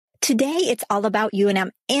Today, it's all about you, and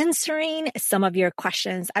I'm answering some of your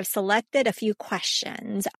questions. I've selected a few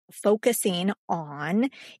questions focusing on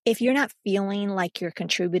if you're not feeling like you're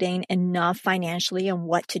contributing enough financially and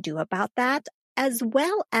what to do about that, as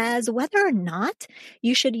well as whether or not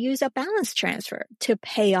you should use a balance transfer to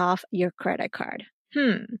pay off your credit card.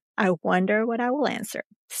 I wonder what I will answer.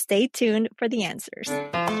 Stay tuned for the answers.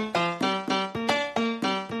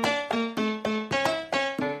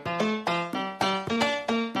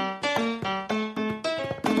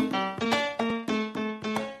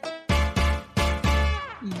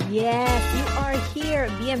 Yes, you are here.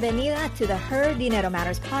 Bienvenida to the Her Dinero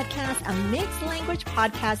Matters podcast, a mixed language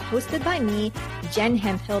podcast hosted by me, Jen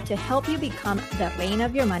Hemphill, to help you become the reign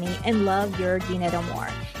of your money and love your dinero more.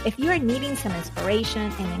 If you are needing some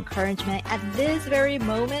inspiration and encouragement at this very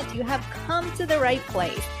moment, you have come to the right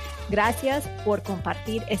place. Gracias por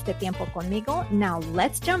compartir este tiempo conmigo. Now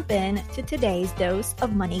let's jump in to today's dose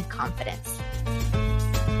of money confidence.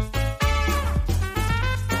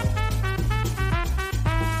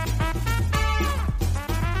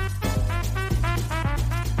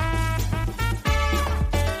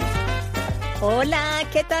 Hola,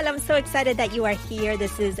 ¿qué tal? I'm so excited that you are here.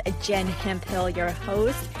 This is Jen Hemphill, your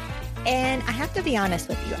host. And I have to be honest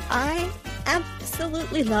with you. I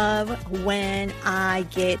absolutely love when I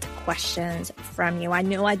get questions from you. I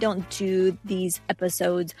know I don't do these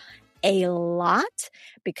episodes a lot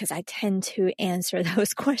because I tend to answer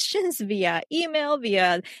those questions via email,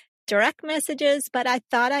 via direct messages, but I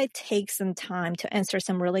thought I'd take some time to answer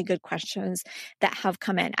some really good questions that have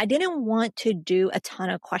come in. I didn't want to do a ton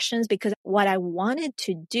of questions because what I wanted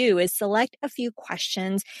to do is select a few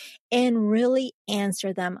questions and really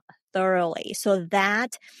answer them thoroughly. So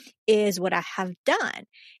that is what I have done.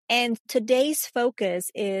 And today's focus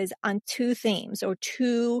is on two themes or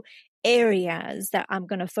two areas that I'm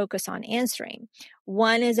going to focus on answering.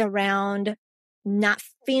 One is around not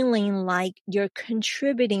feeling like you're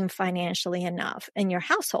contributing financially enough in your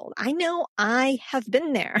household. I know I have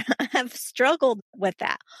been there. I have struggled with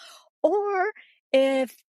that. Or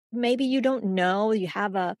if maybe you don't know, you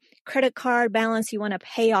have a credit card balance you want to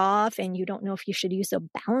pay off and you don't know if you should use a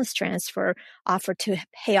balance transfer offer to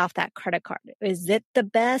pay off that credit card. Is it the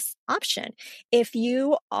best option? If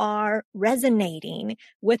you are resonating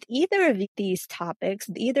with either of these topics,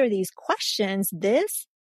 either of these questions, this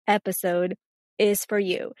episode is for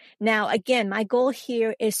you. Now, again, my goal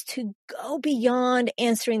here is to go beyond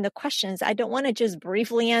answering the questions. I don't want to just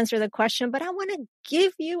briefly answer the question, but I want to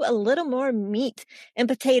give you a little more meat and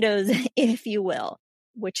potatoes, if you will,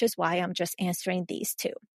 which is why I'm just answering these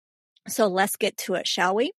two. So let's get to it,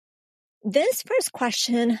 shall we? This first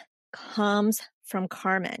question comes from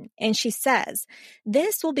Carmen, and she says,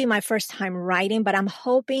 this will be my first time writing, but I'm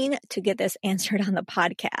hoping to get this answered on the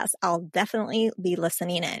podcast. I'll definitely be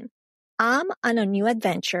listening in. I'm on a new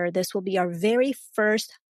adventure. This will be our very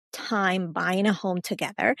first time buying a home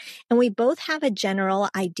together, and we both have a general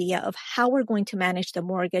idea of how we're going to manage the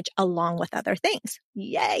mortgage along with other things.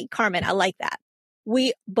 Yay, Carmen, I like that.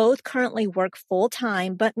 We both currently work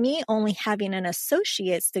full-time, but me only having an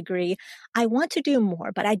associate's degree, I want to do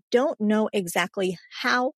more, but I don't know exactly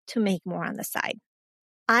how to make more on the side.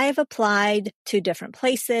 I've applied to different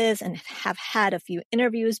places and have had a few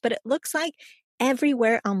interviews, but it looks like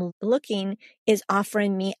everywhere I'm looking is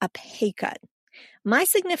offering me a pay cut. My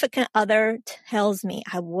significant other tells me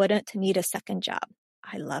I wouldn't need a second job.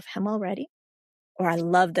 I love him already, or I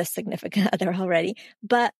love the significant other already.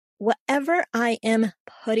 But whatever I am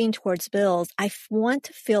putting towards bills, I want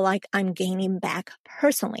to feel like I'm gaining back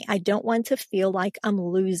personally. I don't want to feel like I'm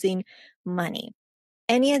losing money.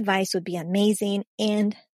 Any advice would be amazing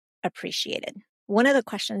and appreciated. One of the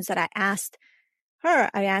questions that I asked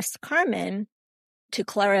Carmen, to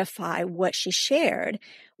clarify what she shared,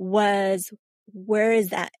 was where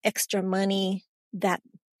is that extra money that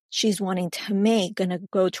she's wanting to make going to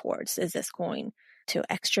go towards? Is this going to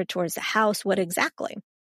extra towards the house? What exactly?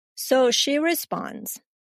 So she responds,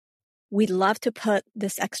 we'd love to put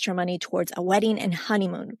this extra money towards a wedding and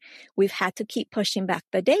honeymoon. We've had to keep pushing back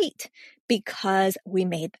the date because we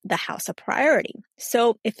made the house a priority.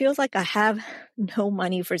 So it feels like I have no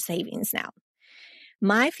money for savings now.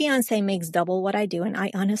 My fiance makes double what I do, and I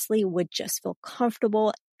honestly would just feel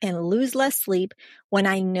comfortable and lose less sleep when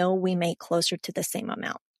I know we make closer to the same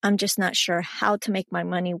amount. I'm just not sure how to make my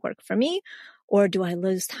money work for me, or do I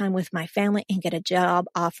lose time with my family and get a job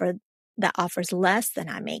offer that offers less than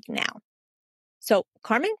I make now? So,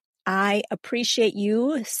 Carmen, I appreciate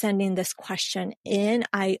you sending this question in.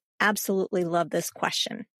 I absolutely love this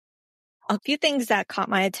question. A few things that caught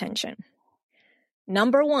my attention.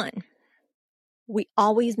 Number one, We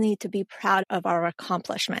always need to be proud of our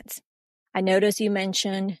accomplishments. I noticed you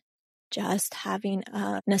mentioned just having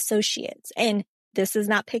an associate's. And this is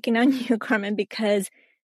not picking on you, Carmen, because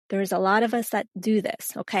there's a lot of us that do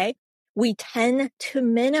this, okay? We tend to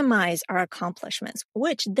minimize our accomplishments,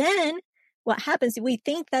 which then what happens, we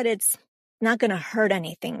think that it's not going to hurt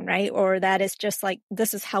anything, right? Or that it's just like,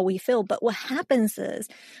 this is how we feel. But what happens is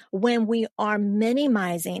when we are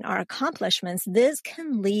minimizing our accomplishments, this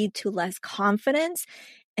can lead to less confidence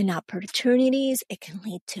and opportunities. It can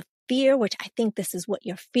lead to fear, which I think this is what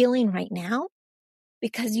you're feeling right now,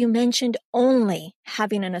 because you mentioned only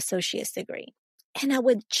having an associate's degree. And I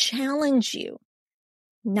would challenge you,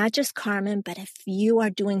 not just Carmen, but if you are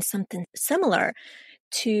doing something similar,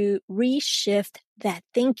 to reshift that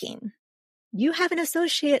thinking. You have an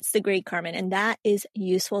associate's degree, Carmen, and that is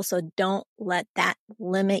useful. So don't let that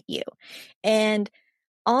limit you. And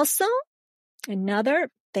also, another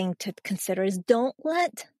thing to consider is don't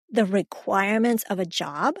let the requirements of a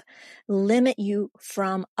job limit you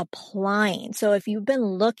from applying. So if you've been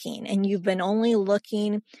looking and you've been only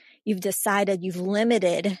looking, you've decided you've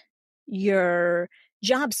limited your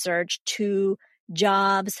job search to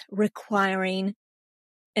jobs requiring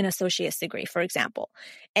an associate's degree, for example,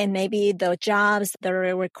 and maybe the jobs that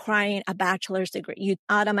are requiring a bachelor's degree, you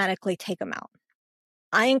automatically take them out.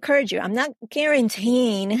 I encourage you. I'm not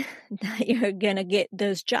guaranteeing that you're going to get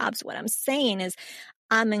those jobs. What I'm saying is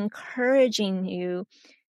I'm encouraging you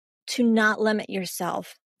to not limit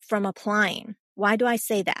yourself from applying. Why do I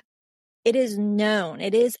say that? It is known,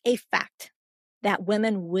 it is a fact that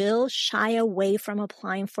women will shy away from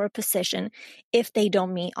applying for a position if they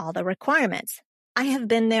don't meet all the requirements. I have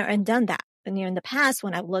been there and done that. And in the past,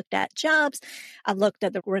 when I've looked at jobs, I've looked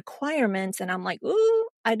at the requirements and I'm like, ooh,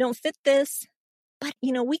 I don't fit this. But,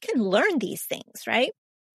 we can learn these things, right?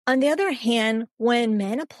 On the other hand, when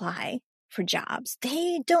men apply for jobs,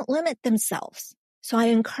 they don't limit themselves. So I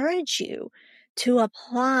encourage you to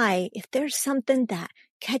apply if there's something that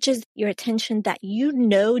catches your attention that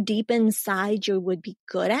deep inside you would be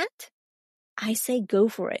good at. I say go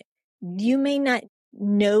for it. You may not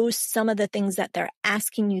know some of the things that they're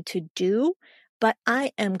asking you to do, but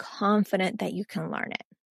I am confident that you can learn it.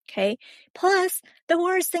 Okay. Plus, the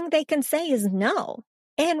worst thing they can say is no.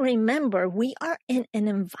 And remember, we are in an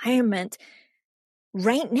environment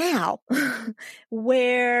right now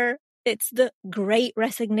where it's the great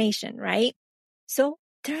resignation, right? So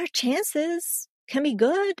there are chances, can be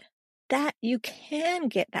good, that you can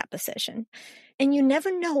get that position. And you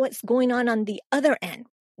never know what's going on the other end.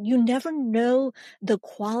 You never know the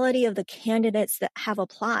quality of the candidates that have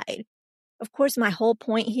applied. Of course, my whole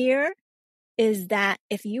point here is that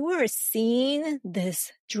if you are seeing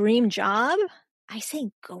this dream job, I say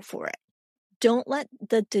go for it. Don't let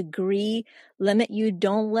the degree limit you.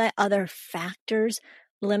 Don't let other factors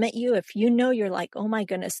limit you. If you're like, oh my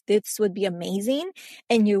goodness, this would be amazing,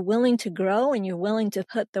 and you're willing to grow and you're willing to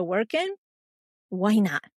put the work in, why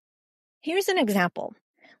not? Here's an example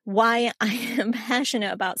why I am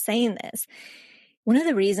passionate about saying this. One of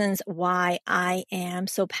the reasons why I am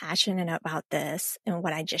so passionate about this and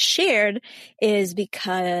what I just shared is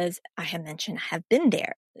because I have mentioned I have been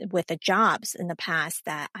there with the jobs in the past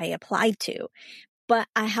that I applied to, but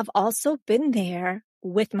I have also been there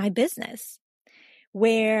with my business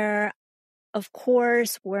where, of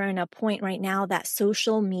course, we're in a point right now that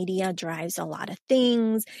social media drives a lot of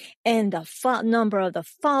things and the number of the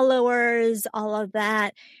followers, all of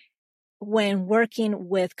that. When working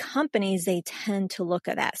with companies, they tend to look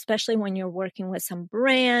at that, especially when you're working with some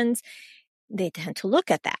brands, they tend to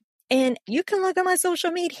look at that. And you can look at my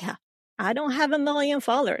social media. I don't have 1 million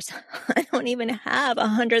followers. I don't even have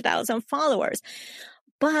 100,000 followers.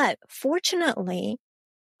 But fortunately,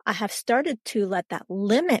 I have started to let that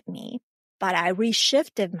limit me, but I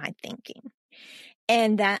reshifted my thinking.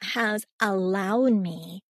 And that has allowed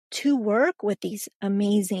me to work with these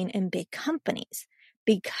amazing and big companies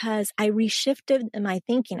because I reshifted my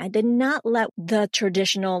thinking. I did not let the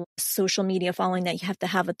traditional social media following that you have to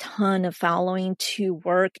have a ton of following to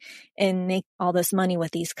work and make all this money with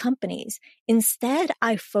these companies. Instead,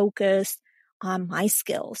 I focused on my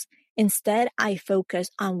skills. Instead, I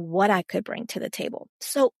focused on what I could bring to the table.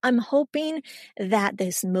 So I'm hoping that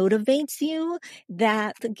this motivates you,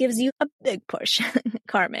 that gives you a big push,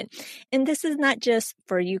 Carmen. And this is not just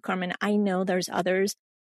for you, Carmen. I know there's others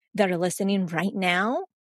that are listening right now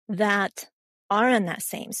that are in that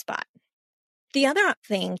same spot. The other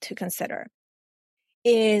thing to consider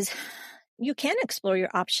is you can explore your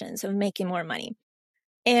options of making more money.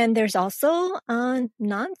 And there's also a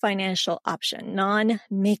non-financial option,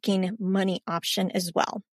 non-making money option as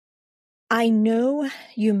well. I know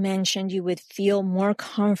you mentioned you would feel more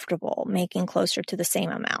comfortable making closer to the same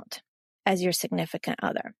amount as your significant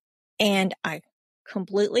other. And I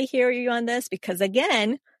completely hear you on this because,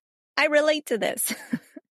 again, I relate to this.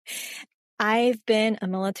 I've been a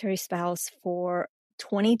military spouse for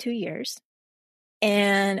 22 years,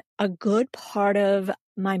 and a good part of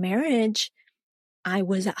my marriage, I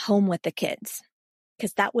was at home with the kids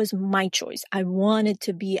because that was my choice. I wanted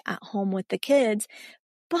to be at home with the kids.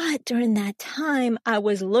 But during that time, I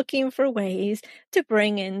was looking for ways to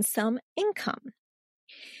bring in some income.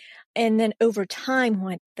 And then over time,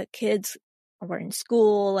 when the kids were in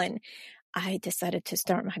school and I decided to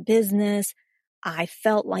start my business, I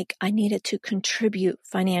felt like I needed to contribute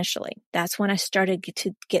financially. That's when I started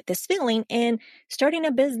to get this feeling. And starting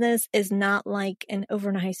a business is not like an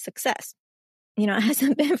overnight success. It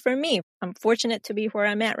hasn't been for me. I'm fortunate to be where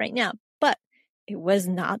I'm at right now, but it was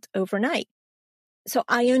not overnight. So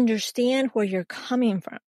I understand where you're coming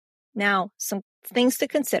from. Now, some things to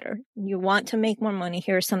consider. You want to make more money.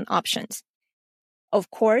 Here are some options.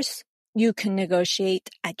 Of course, you can negotiate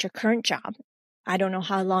at your current job. I don't know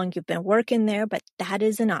how long you've been working there, but that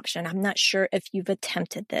is an option. I'm not sure if you've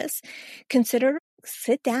attempted this. Consider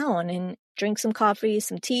sit down and drink some coffee,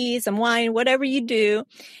 some tea, some wine, whatever you do,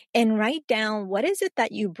 and write down what is it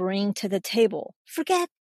that you bring to the table. Forget,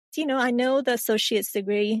 I know the associate's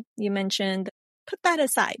degree you mentioned. Put that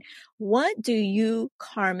aside. What do you,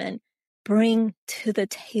 Carmen, bring to the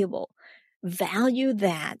table? Value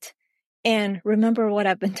that. And remember what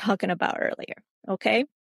I've been talking about earlier. Okay.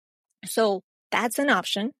 So that's an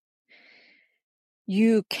option.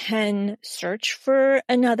 You can search for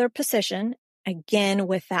another position, again,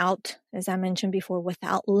 without, as I mentioned before,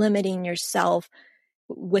 without limiting yourself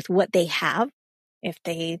with what they have. If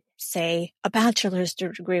they say a bachelor's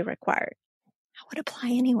degree required, I would apply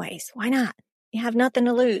anyways. Why not? You have nothing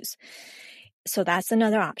to lose. So that's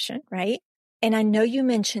another option, right? And I know you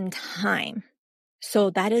mentioned time. So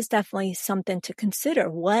that is definitely something to consider.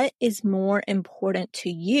 What is more important to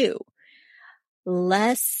you?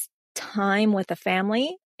 Less time with a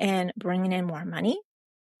family and bringing in more money,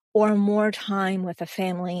 or more time with a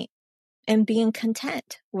family and being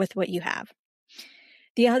content with what you have?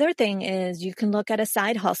 The other thing is you can look at a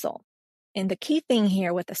side hustle. And the key thing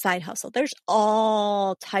here with the side hustle, there's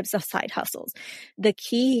all types of side hustles. The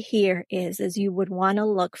key here is you would want to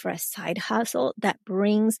look for a side hustle that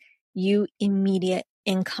brings you immediate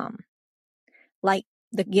income, like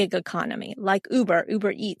the gig economy, like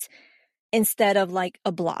Uber Eats, instead of like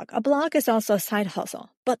a blog. A blog is also a side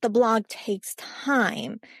hustle, but the blog takes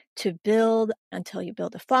time to build until you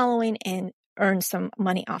build a following and earn some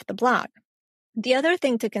money off the blog. The other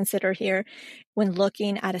thing to consider here when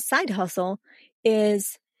looking at a side hustle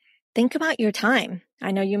is think about your time.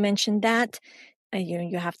 I know you mentioned that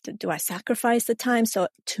you have to, do I sacrifice the time? So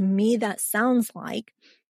to me, that sounds like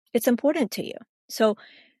it's important to you. So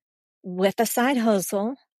with a side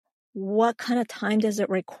hustle, what kind of time does it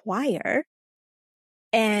require?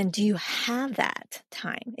 And do you have that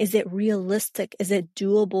time? Is it realistic? Is it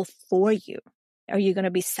doable for you? Are you going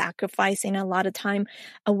to be sacrificing a lot of time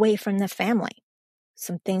away from the family?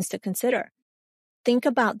 Some things to consider. Think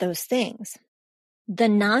about those things. The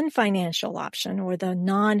non-financial option or the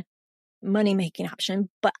non-money-making option,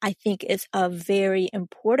 but I think is a very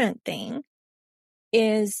important thing,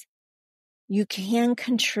 is you can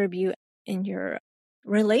contribute in your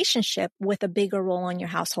relationship with a bigger role in your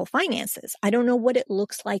household finances. I don't know what it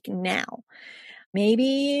looks like now.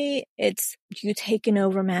 Maybe it's you taking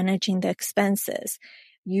over managing the expenses,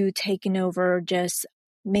 you taking over just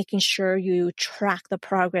making sure you track the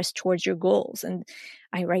progress towards your goals. And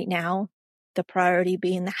right now, the priority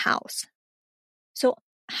being the house. So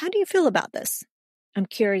how do you feel about this? I'm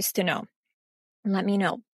curious to know. Let me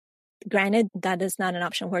know. Granted, that is not an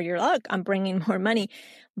option where you're like, I'm bringing more money,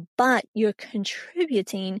 but you're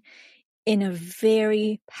contributing in a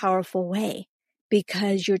very powerful way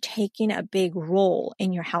because you're taking a big role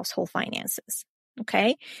in your household finances.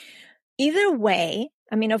 Okay. Either way,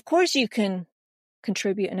 I mean, of course you can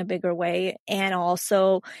contribute in a bigger way and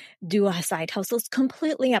also do a side hustle. It's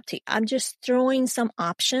completely up to you. I'm just throwing some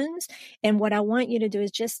options. And what I want you to do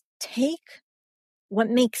is just take what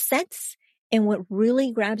makes sense and what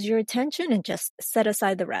really grabs your attention and just set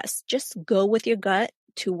aside the rest. Just go with your gut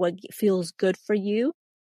to what feels good for you.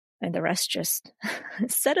 And the rest just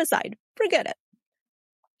set aside. Forget it.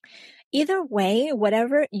 Either way,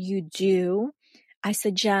 whatever you do, I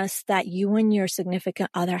suggest that you and your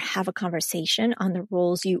significant other have a conversation on the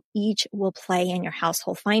roles you each will play in your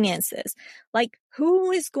household finances. Like,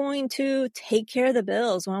 who is going to take care of the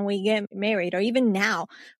bills when we get married, or even now,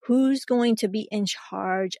 who's going to be in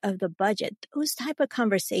charge of the budget? Those type of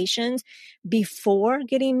conversations before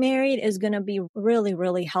getting married is going to be really,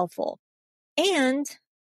 really helpful. And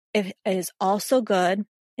it is also good,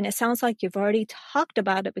 and it sounds like you've already talked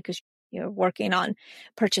about it because you're working on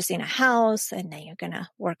purchasing a house, and then you're going to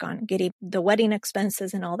work on getting the wedding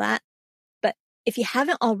expenses and all that. But if you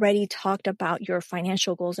haven't already talked about your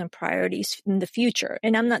financial goals and priorities in the future,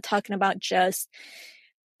 and I'm not talking about just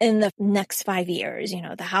in the next 5 years,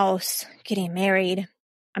 the house, getting married.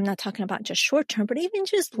 I'm not talking about just short term, but even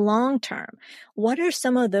just long term. What are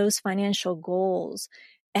some of those financial goals,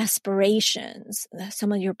 aspirations,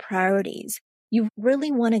 some of your priorities? You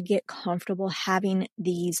really want to get comfortable having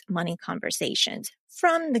these money conversations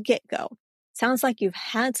from the get-go. Sounds like you've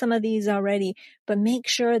had some of these already, but make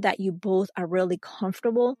sure that you both are really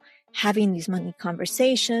comfortable having these money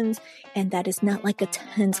conversations, and that is not like a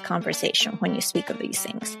tense conversation when you speak of these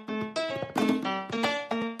things.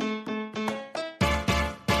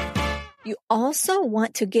 You also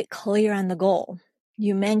want to get clear on the goal.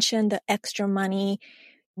 You mentioned the extra money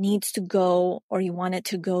needs to go, or you want it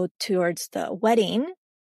to go towards the wedding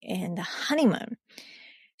and the honeymoon.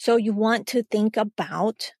 So you want to think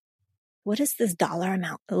about, what is this dollar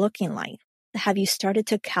amount looking like? Have you started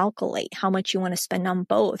to calculate how much you want to spend on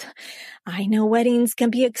both? I know weddings can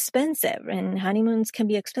be expensive and honeymoons can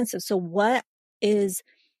be expensive. So what is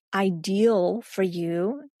ideal for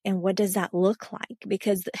you, and what does that look like?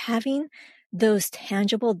 Because having those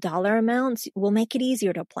tangible dollar amounts will make it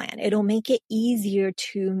easier to plan. It'll make it easier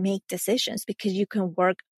to make decisions because you can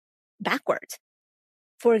work backwards.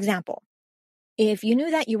 For example, if you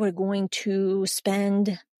knew that you were going to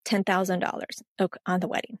spend $10,000 on the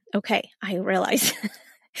wedding. Okay, I realize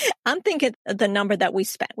I'm thinking the number that we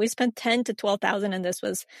spent. We spent $10,000 to $12,000, and this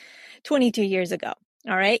was 22 years ago.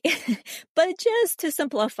 All right. But just to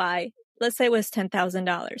simplify, let's say it was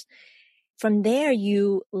 $10,000. From there,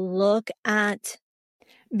 you look at,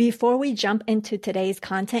 before we jump into today's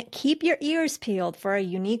content, keep your ears peeled for a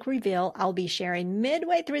unique reveal I'll be sharing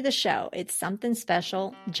midway through the show. It's something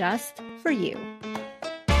special just for you.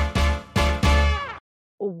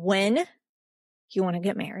 When you want to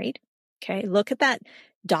get married, okay, look at that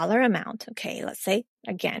dollar amount. Okay, let's say,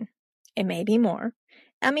 again, it may be more.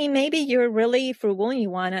 I mean, maybe you're really frugal and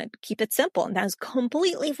you want to keep it simple, and that's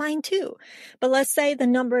completely fine too. But let's say the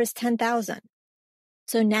number is 10,000.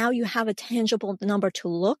 So now you have a tangible number to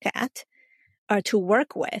look at or to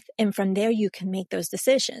work with. And from there, you can make those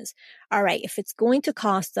decisions. All right, if it's going to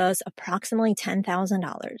cost us approximately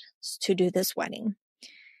 $10,000 to do this wedding,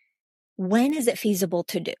 when is it feasible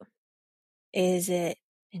to do? Is it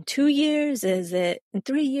in 2 years? Is it in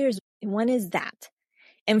 3 years? When is that?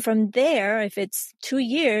 And from there, if it's 2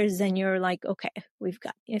 years, then you're like, okay,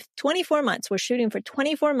 if 24 months, we're shooting for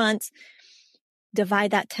 24 months,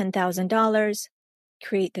 divide that $10,000,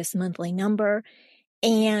 create this monthly number.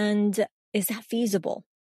 And is that feasible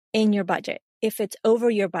in your budget? If it's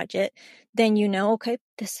over your budget, then you know, okay,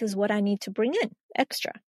 this is what I need to bring in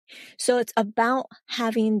extra. So it's about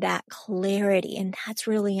having that clarity, and that's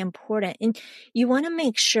really important. And you want to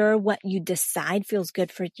make sure what you decide feels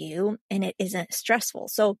good for you and it isn't stressful.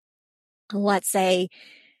 So let's say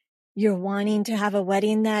you're wanting to have a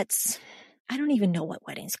wedding that's, I don't even know what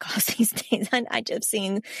weddings cost these days. I just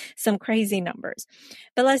seen some crazy numbers.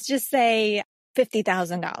 But let's just say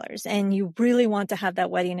 $50,000, and you really want to have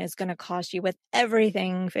that wedding. Is going to cost you with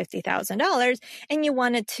everything $50,000, and you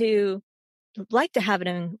want it to like to have it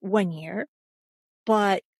in 1 year,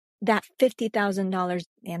 but that $50,000,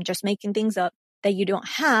 I'm just making things up, that you don't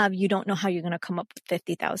know how you're going to come up with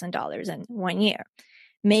 $50,000 in 1 year.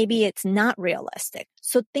 Maybe it's not realistic.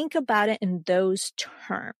 So think about it in those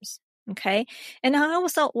terms. Okay. And I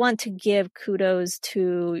also want to give kudos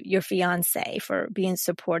to your fiance for being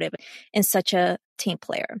supportive and such a team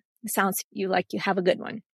player. It sounds like you have a good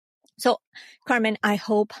one. So Carmen, I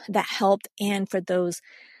hope that helped. And for those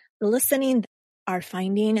listening are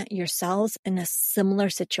finding yourselves in a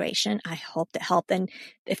similar situation, I hope that helped. And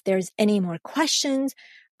if there's any more questions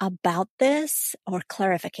about this or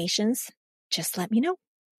clarifications, just let me know.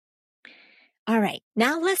 All right,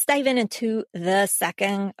 now let's dive into the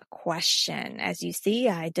second question. As you see,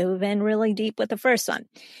 I dove in really deep with the first one.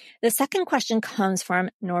 The second question comes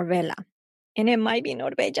from Norvela, and it might be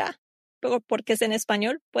Norvegia, pero porque es en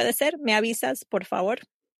español, puede ser, me avisas, por favor.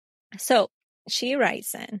 So she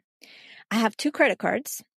writes in, I have 2 credit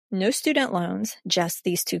cards, no student loans, just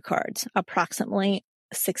these 2 cards, approximately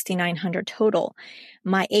 $6,900 total.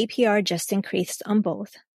 My APR just increased on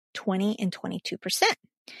both 20 and 22%.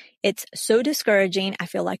 It's so discouraging. I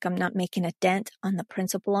feel like I'm not making a dent on the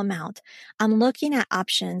principal amount. I'm looking at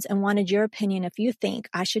options and wanted your opinion if you think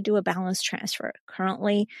I should do a balance transfer.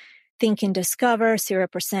 Currently thinking Discover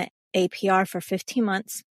 0% APR for 15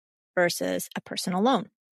 months versus a personal loan.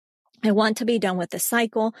 I want to be done with the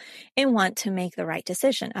cycle and want to make the right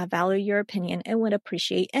decision. I value your opinion and would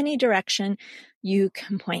appreciate any direction you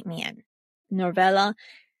can point me in. Norvella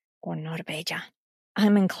or Norvegia.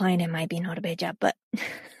 I'm inclined it might be Norvegia, but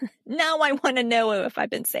now I want to know if I've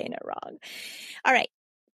been saying it wrong. All right.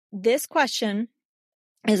 This question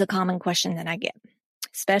is a common question that I get,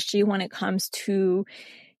 especially when it comes to,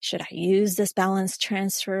 should I use this balance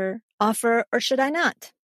transfer offer or should I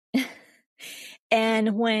not?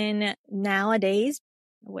 And when nowadays,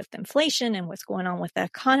 with inflation and what's going on with the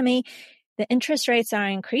economy, the interest rates are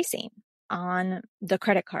increasing on the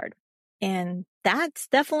credit card. And that's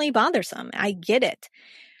definitely bothersome. I get it.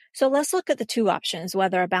 So let's look at the two options,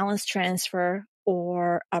 whether a balance transfer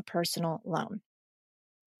or a personal loan.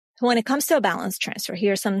 When it comes to a balance transfer,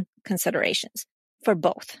 here are some considerations for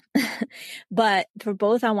both. But for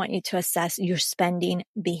both, I want you to assess your spending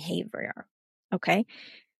behavior. Okay?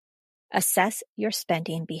 Assess your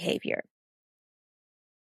spending behavior,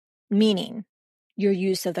 meaning your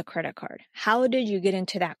use of the credit card. How did you get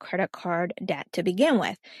into that credit card debt to begin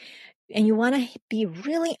with? And you want to be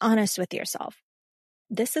really honest with yourself.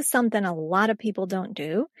 This is something a lot of people don't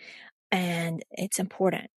do, and it's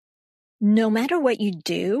important. No matter what you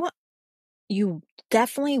do, you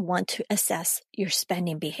definitely want to assess your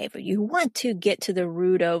spending behavior. You want to get to the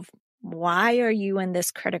root of why are you in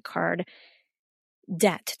this credit card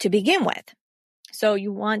debt to begin with. So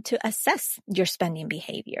you want to assess your spending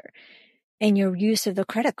behavior and your use of the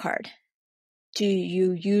credit card. Do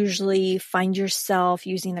you usually find yourself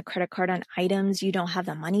using the credit card on items you don't have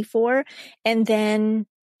the money for, and then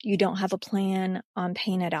you don't have a plan on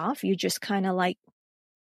paying it off? You just kind of like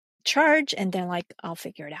charge and then like, I'll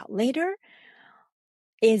figure it out later.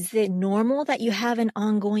 Is it normal that you have an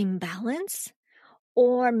ongoing balance?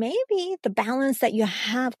 Or maybe the balance that you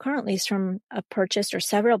have currently is from a purchase or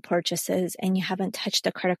several purchases and you haven't touched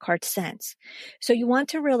the credit card since. So you want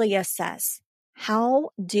to really assess,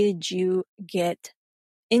 how did you get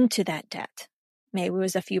into that debt? Maybe it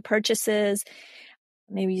was a few purchases,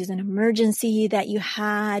 maybe it was an emergency that you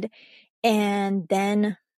had, and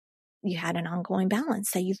then you had an ongoing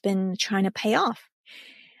balance that you've been trying to pay off.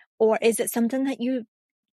 Or is it something that you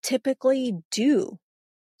typically do?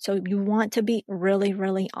 So you want to be really,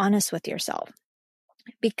 really honest with yourself,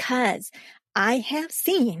 because I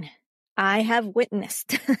have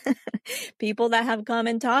witnessed people that have come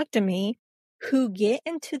and talked to me who get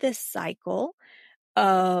into this cycle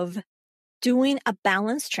of doing a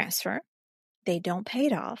balance transfer. They don't pay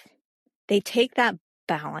it off. They take that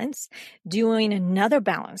balance, doing another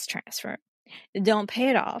balance transfer, don't pay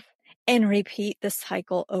it off, and repeat the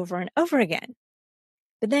cycle over and over again.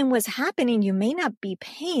 But then what's happening, you may not be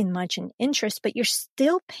paying much in interest, but you're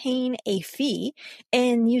still paying a fee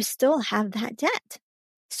and you still have that debt.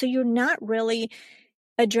 So you're not really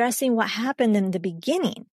addressing what happened in the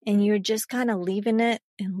beginning, and you're just kind of leaving it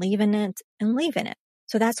and leaving it and leaving it.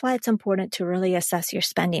 So that's why it's important to really assess your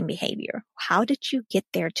spending behavior. How did you get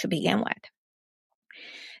there to begin with?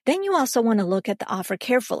 Then you also want to look at the offer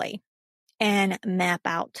carefully and map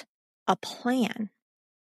out a plan.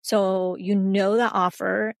 So you know the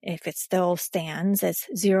offer, if it still stands, it's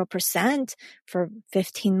 0% for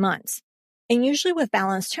 15 months. And usually with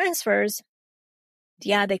balance transfers,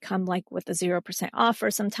 they come like with a 0% offer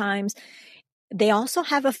sometimes. They also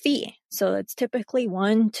have a fee. So it's typically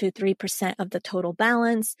 1 to 3% of the total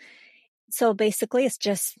balance. So basically it's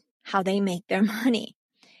just how they make their money.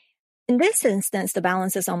 In this instance, the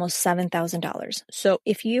balance is almost $7,000. So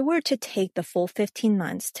if you were to take the full 15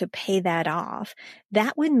 months to pay that off,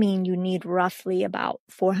 that would mean you need roughly about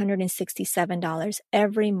 $467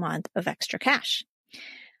 every month of extra cash.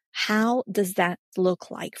 How does that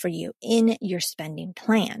look like for you in your spending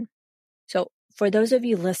plan? So for those of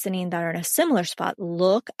you listening that are in a similar spot,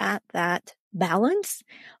 look at that balance,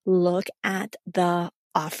 look at the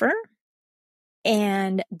offer,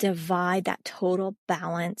 and divide that total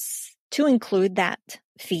balance to include that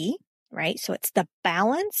fee, right? So it's the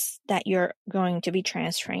balance that you're going to be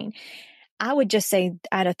transferring. I would just say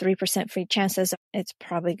at a 3% free chances, it's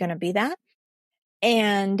probably going to be that.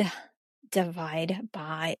 And divide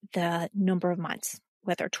by the number of months,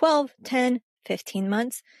 whether 12, 10, 15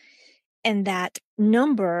 months. And that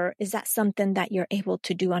number, is that something that you're able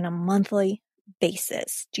to do on a monthly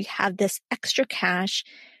basis? Do you have this extra cash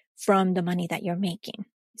from the money that you're making.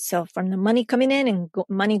 So from the money coming in and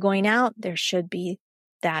money going out, there should be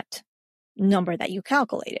that number that you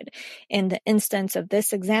calculated. In the instance of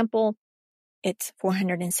this example, it's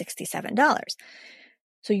 $467.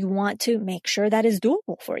 So you want to make sure that is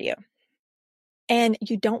doable for you. And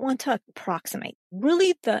you don't want to approximate.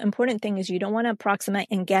 Really, the important thing is you don't want to approximate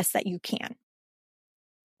and guess that you can.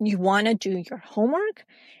 You want to do your homework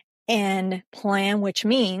and plan, which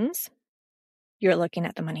means you're looking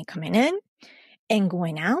at the money coming in and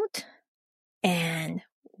going out. And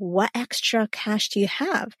what extra cash do you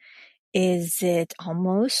have? Is it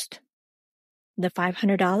almost the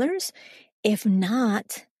 $500? If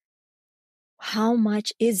not, how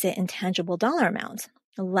much is it in tangible dollar amounts?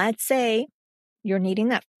 Let's say you're needing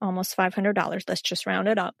that almost $500. Let's just round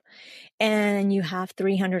it up. And you have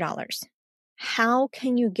 $300. How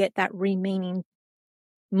can you get that remaining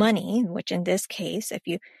money, which in this case, if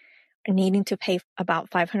you are needing to pay about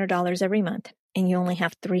 $500 every month and you only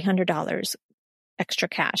have $300 extra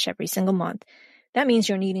cash every single month, that means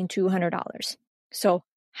you're needing $200. So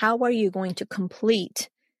how are you going to complete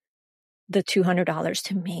the $200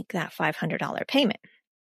 to make that $500 payment?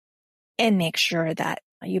 And make sure that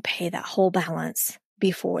you pay that whole balance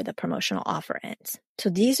before the promotional offer ends. So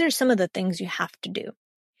these are some of the things you have to do.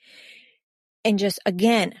 And just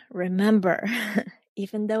again, remember,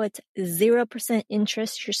 even though it's 0%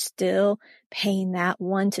 interest, you're still paying that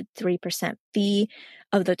 1 to 3% fee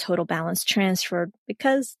of the total balance transferred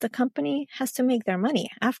because the company has to make their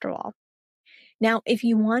money after all. Now, if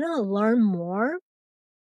you want to learn more,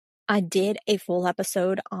 I did a full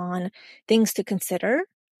episode on things to consider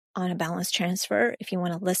on a balance transfer. If you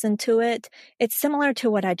want to listen to it, it's similar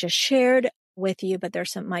to what I just shared with you, but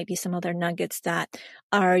might be some other nuggets that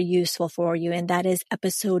are useful for you. And that is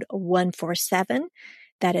episode 147.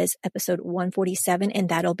 That is episode 147, and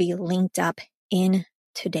that'll be linked up in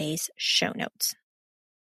today's show notes.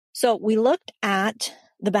 So we looked at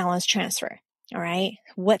the balance transfer. All right.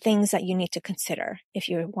 What things that you need to consider if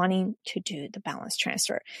you're wanting to do the balance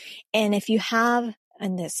transfer. And if you have,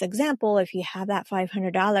 in this example, if you have that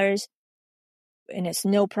 $500 and it's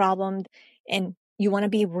no problem and you want to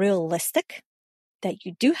be realistic that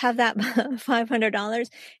you do have that $500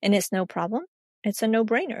 and it's no problem, it's a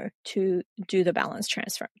no-brainer to do the balance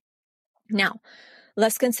transfer. Now,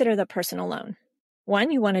 let's consider the personal loan.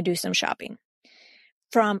 One, you want to do some shopping.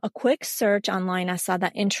 From a quick search online, I saw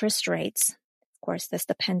that interest rates, of course, this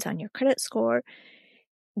depends on your credit score,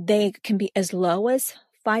 they can be as low as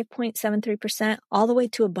 5.73% all the way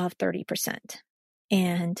to above 30%.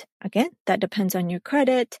 And again, that depends on your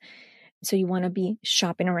credit. So you want to be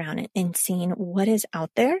shopping around and seeing what is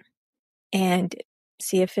out there and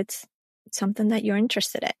see if it's something that you're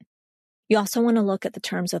interested in. You also want to look at the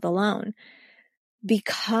terms of the loan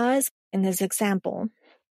because in this example,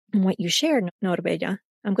 what you shared, Nota Bella,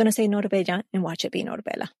 I'm going to say Nota Bella and watch it be Nota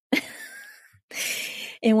Bella.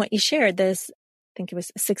 And what you shared, this, I think it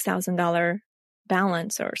was a $6,000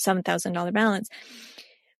 balance or $7,000 balance,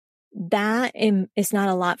 that is not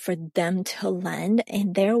a lot for them to lend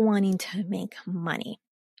and they're wanting to make money.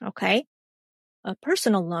 Okay. A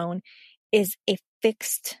personal loan is a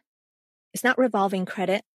fixed, it's not revolving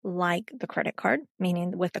credit like the credit card,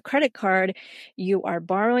 meaning with the credit card, you are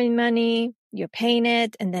borrowing money, you're paying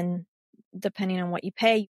it, and then depending on what you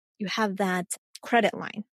pay, you have that credit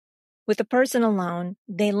line. With a personal loan,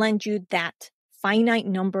 they lend you that finite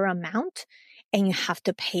number amount and you have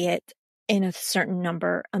to pay it in a certain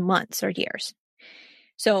number of months or years.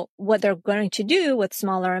 So what they're going to do with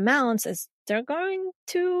smaller amounts is they're going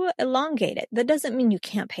to elongate it. That doesn't mean you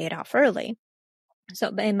can't pay it off early. So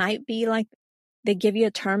it might be like they give you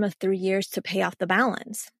a term of 3 years to pay off the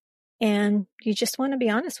balance. And you just want to be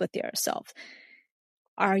honest with yourself.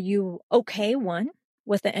 Are you okay, one,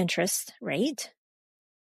 with the interest rate?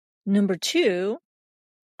 Number two,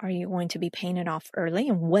 are you going to be paying it off early?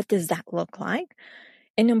 And what does that look like?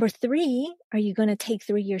 And number three, are you going to take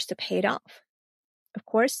 3 years to pay it off? Of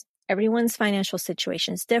course, everyone's financial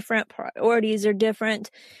situation is different. Priorities are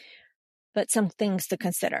different, but some things to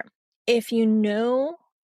consider. If you know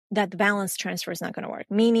that the balance transfer is not going to work,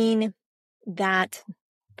 meaning that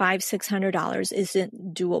 $500-$600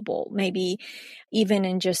 isn't doable, maybe even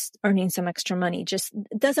in just earning some extra money, just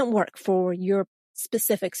doesn't work for your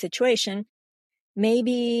specific situation,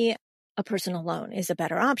 maybe a personal loan is a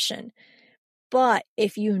better option. But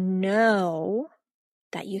if you know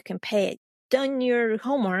that you can pay it, done your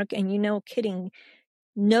homework and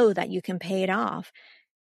know that you can pay it off,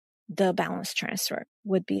 the balance transfer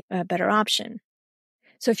would be a better option.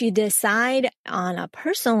 So if you decide on a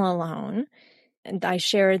personal loan, and I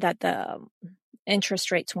shared that the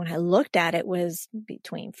interest rates, when I looked at it, was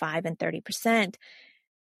between 5 and 30%.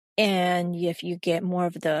 And if you get more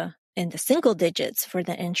of in the single digits for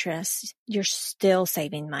the interest, you're still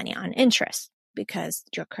saving money on interest because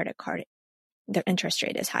your credit card, the interest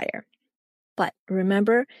rate is higher. But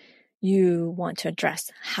remember, you want to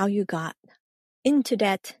address how you got into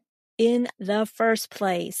debt in the first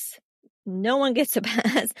place. No one gets a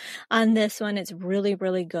pass on this one. It's really,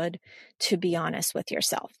 really good to be honest with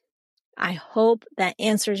yourself. I hope that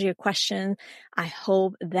answers your question. I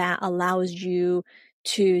hope that allows you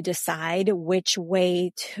to decide which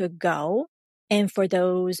way to go. And for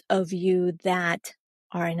those of you that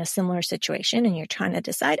are in a similar situation and you're trying to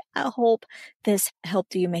decide, I hope this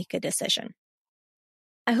helped you make a decision.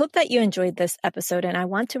 I hope that you enjoyed this episode, and I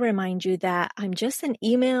want to remind you that I'm just an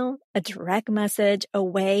email, a direct message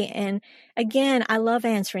away. And again, I love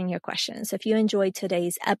answering your questions. If you enjoyed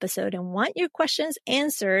today's episode and want your questions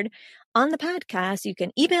answered on the podcast, you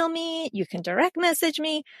can email me, you can direct message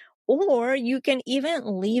me, or you can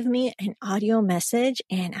even leave me an audio message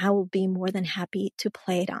and I will be more than happy to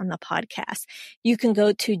play it on the podcast. You can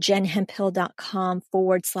go to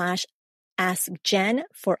jenhemphill.com/Ask Jen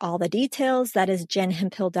for all the details. That is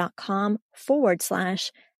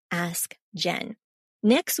jenhemphill.com/Ask Jen.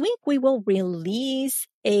 Next week, we will release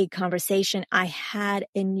a conversation I had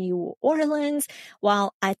in New Orleans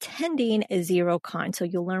while attending ZeroCon. So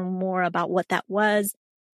you'll learn more about what that was.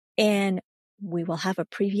 And we will have a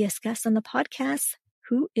previous guest on the podcast,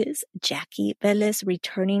 who is Jackie Velez,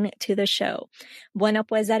 returning to the show. Bueno,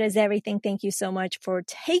 pues that is everything. Thank you so much for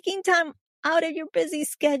taking time out of your busy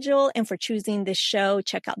schedule and for choosing this show.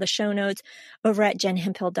 Check out the show notes over at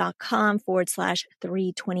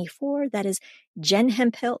jenhemphill.com/324. That is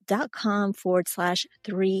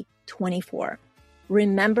jenhemphill.com/324.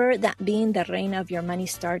 Remember that being the reina of your money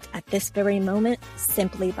starts at this very moment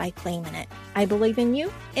simply by claiming it. I believe in you,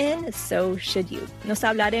 and so should you. Nos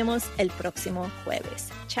hablaremos el próximo jueves.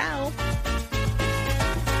 Ciao.